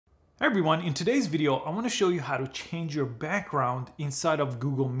Hi everyone, in today's video, I want to show you how to change your background inside of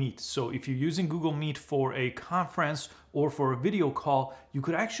Google Meet. So if you're using Google Meet for a conference or for a video call, you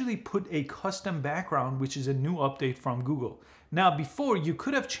could actually put a custom background, which is a new update from Google. Now, before you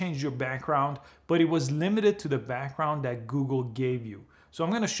could have changed your background, but it was limited to the background that Google gave you. So I'm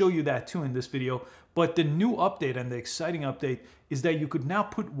going to show you that too in this video. But the new update and the exciting update is that you could now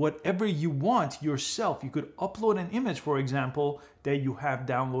put whatever you want yourself. You could upload an image, for example, that you have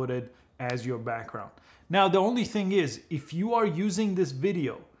downloaded as your background. Now, the only thing is, if you are using this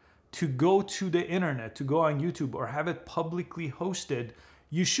video to go to the internet, to go on YouTube or have it publicly hosted,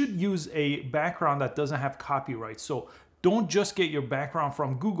 you should use a background that doesn't have copyright. So don't just get your background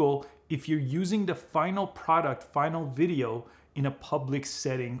from Google if you're using the final product, final video in a public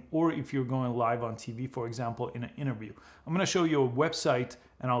setting, or if you're going live on TV, for example, in an interview. I'm going to show you a website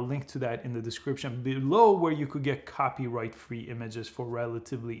and I'll link to that in the description below where you could get copyright-free images for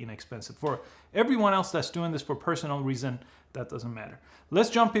relatively inexpensive. For everyone else that's doing this for personal reason, that doesn't matter. Let's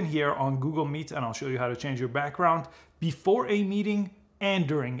jump in here on Google Meet and I'll show you how to change your background before a meeting and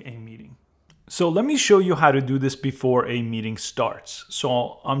during a meeting. So let me show you how to do this before a meeting starts.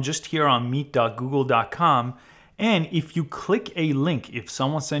 So I'm just here on meet.google.com. And if you click a link, if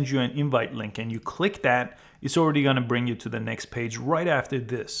someone sends you an invite link and you click that, it's already going to bring you to the next page right after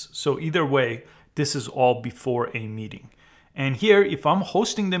this. So either way, this is all before a meeting. And here, if I'm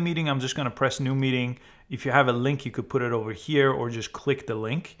hosting the meeting, I'm just going to press new meeting. If you have a link, you could put it over here or just click the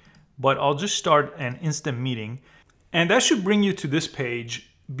link. But I'll just start an instant meeting. And that should bring you to this page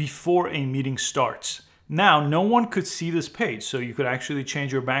before a meeting starts. Now, no one could see this page, so you could actually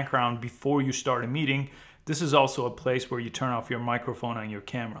change your background before you start a meeting. This is also a place where you turn off your microphone and your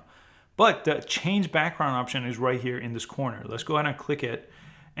camera. But the change background option is right here in this corner. Let's go ahead and click it.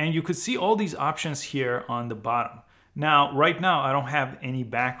 And you could see all these options here on the bottom. Now, right now, I don't have any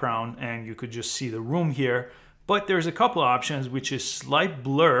background and you could just see the room here. But there's a couple of options, which is slight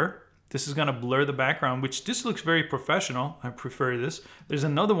blur. This is going to blur the background, which this looks very professional. I prefer this. There's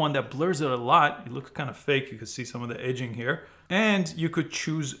another one that blurs it a lot. It looks kind of fake. You can see some of the edging here. And you could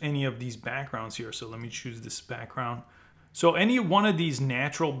choose any of these backgrounds here. So let me choose this background. So any one of these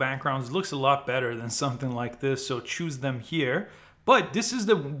natural backgrounds looks a lot better than something like this. So choose them here. But this is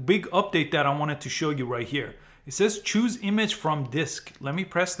the big update that I wanted to show you right here. It says choose image from disk. Let me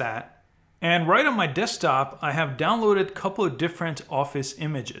press that. And right on my desktop, I have downloaded a couple of different Office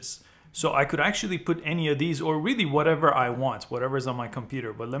images. So I could actually put any of these or really whatever I want, whatever's on my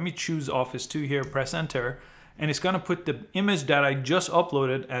computer. But let me choose Office 2 here, press enter, and it's gonna put the image that I just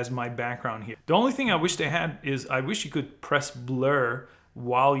uploaded as my background here. The only thing I wish they had is I wish you could press blur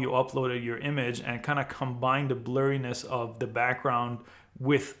while you uploaded your image and kind of combine the blurriness of the background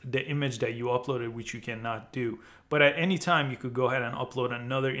with the image that you uploaded, which you cannot do. But at any time, you could go ahead and upload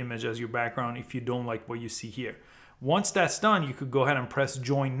another image as your background if you don't like what you see here. Once that's done, you could go ahead and press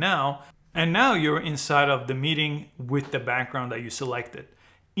join now. And now you're inside of the meeting with the background that you selected.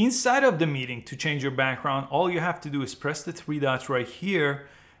 Inside of the meeting, to change your background, all you have to do is press the three dots right here,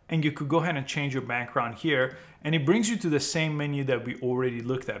 and you could go ahead and change your background here. And it brings you to the same menu that we already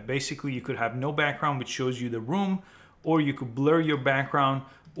looked at. Basically, you could have no background, which shows you the room, or you could blur your background,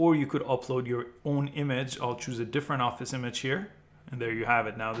 or you could upload your own image. I'll choose a different Office image here. And there you have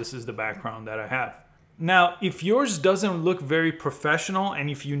it. Now, this is the background that I have. Now, if yours doesn't look very professional and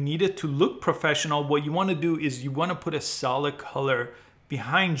if you need it to look professional, what you want to do is you want to put a solid color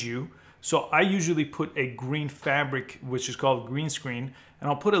behind you. So I usually put a green fabric, which is called green screen, and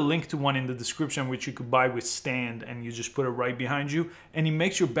I'll put a link to one in the description, which you could buy with stand, and you just put it right behind you, and it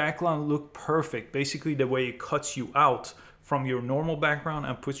makes your background look perfect. Basically, the way it cuts you out from your normal background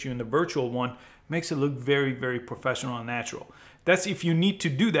and puts you in the virtual one makes it look very, very professional and natural. That's if you need to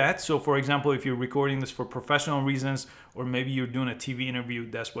do that. So for example, if you're recording this for professional reasons, or maybe you're doing a TV interview,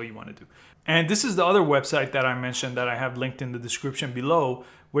 that's what you want to do. And this is the other website that I mentioned that I have linked in the description below,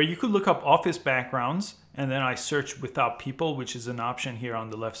 where you could look up Office backgrounds, and then I search without people, which is an option here on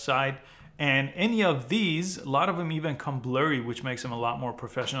the left side. And any of these, a lot of them even come blurry, which makes them a lot more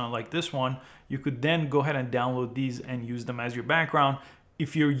professional like this one. You could then go ahead and download these and use them as your background.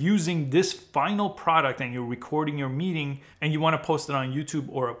 If you're using this final product and you're recording your meeting and you want to post it on YouTube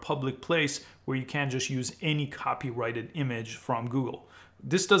or a public place where you can't just use any copyrighted image from Google.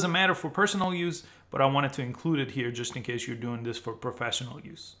 This doesn't matter for personal use, but I wanted to include it here just in case you're doing this for professional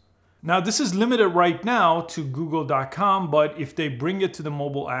use. Now, this is limited right now to google.com, but if they bring it to the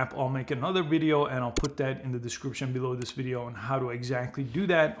mobile app, I'll make another video and I'll put that in the description below this video on how to exactly do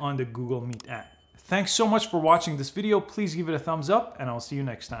that on the Google Meet app. Thanks so much for watching this video. Please give it a thumbs up and I'll see you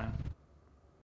next time.